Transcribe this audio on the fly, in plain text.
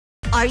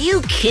Are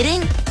you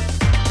kidding?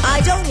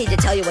 I don't need to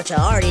tell you what you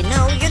already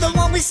know. You're the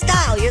one with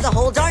style. You're the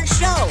whole darn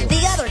show.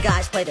 The other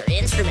guys play their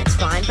instruments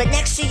fine, but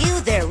next to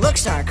you, their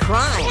looks are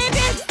crime.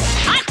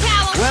 Hot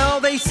towel! Well,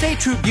 they say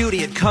true beauty,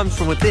 it comes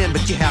from within,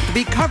 but you have to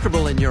be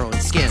comfortable in your own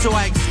skin. So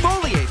I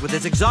exfoliate with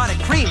this exotic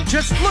cream.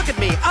 Just look at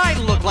me. I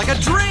look like a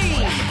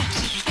dream.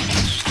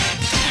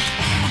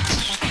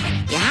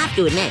 You have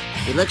to admit,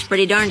 he looks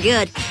pretty darn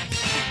good.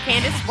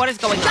 Candace, what is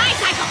going on?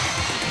 Tricycle!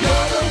 You're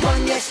the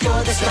one, yes,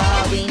 you're the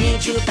star. We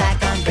need you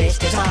back on bass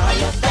guitar.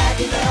 You're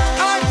fabulous.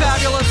 I'm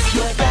fabulous.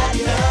 You're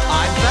fabulous.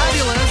 I'm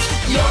fabulous.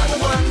 You're the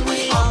one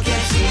we all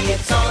can see.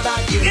 It's all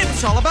about you.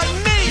 It's all about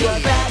me. You're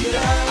fabulous.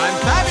 I'm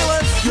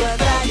fabulous. You're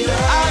fabulous.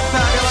 I'm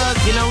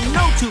fabulous. You know,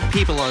 no two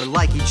people are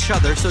like each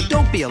other, so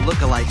don't be a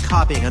lookalike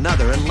copying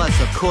another unless,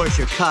 of course,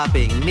 you're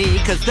copying me,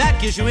 because that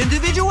gives you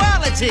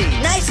individuality.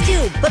 Nice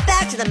too, but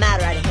back to the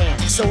matter at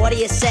hand. So what do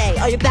you say?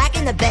 Are you back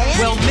in the band?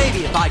 Well,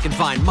 maybe if I can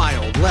find my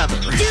old leather.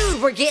 Dude,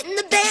 we're getting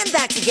the band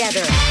back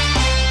together.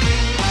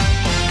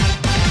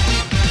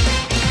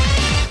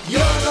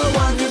 You're the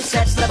one who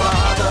sets the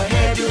bar, the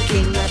hairdo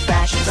king, the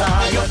fashions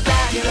are. You're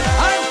fabulous.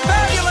 I'm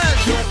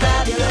fabulous. You're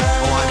fabulous.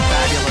 Oh, I'm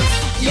fabulous.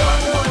 You're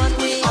the one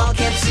we all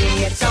can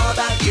see. It's all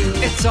about you.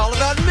 It's all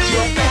about me.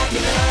 You're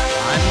fabulous.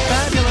 I'm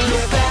fabulous.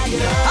 You're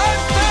fabulous. I'm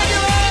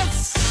fabulous.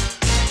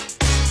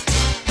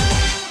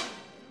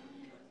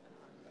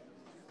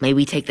 May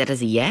we take that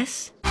as a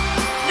yes?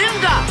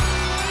 Linda!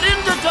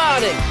 Linda,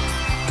 darling!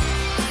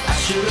 I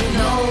should have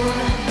known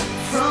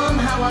from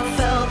how I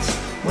felt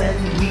when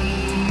we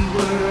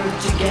were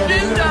together.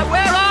 Linda,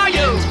 where are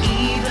you?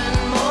 Even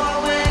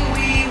more when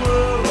we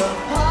were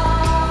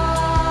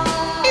apart.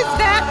 Is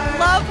that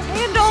love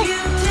handle?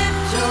 You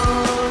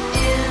tiptoed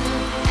in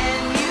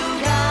and you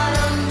got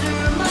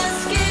under my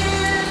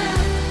skin.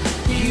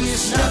 You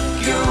snuck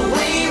your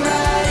way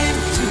right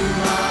into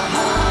my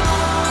heart.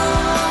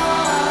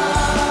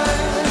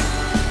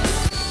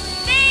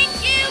 Thank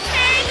you,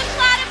 Perry the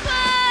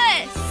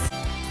Platypus!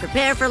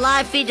 Prepare for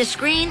live feed to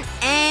screen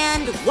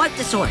and wipe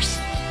the source.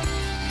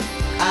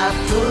 I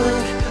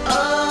put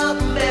up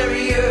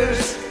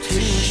barriers to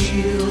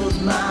shield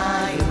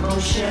my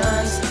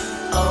emotions,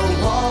 a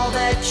wall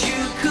that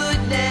you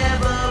could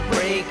never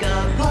break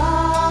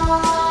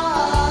apart.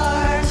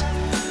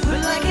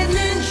 But like a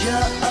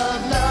ninja of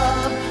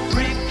love,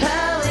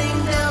 repelling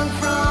down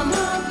from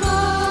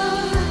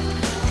above,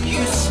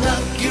 you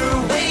snuck your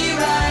way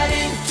right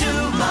into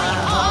my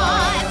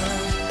heart.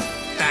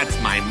 That's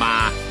my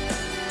ma.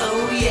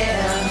 Oh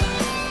yeah.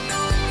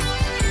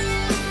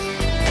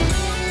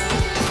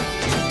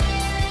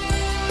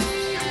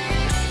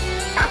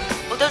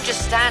 Well, don't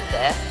just stand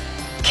there.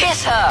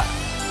 Kiss her!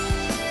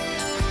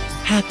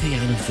 Happy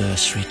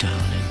anniversary,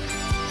 darling.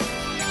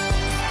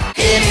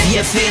 If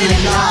you're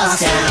feeling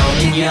lost down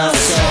in your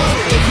soul,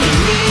 if you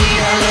need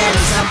a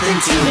little something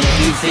to make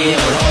you feel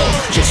whole,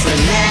 just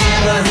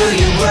remember who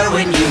you were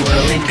when you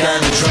were in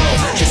control.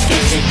 Just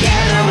get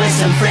together with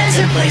some friends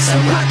and play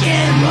some rock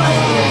and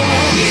roll.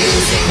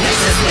 Music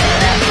makes us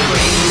better,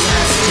 brings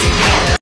us together.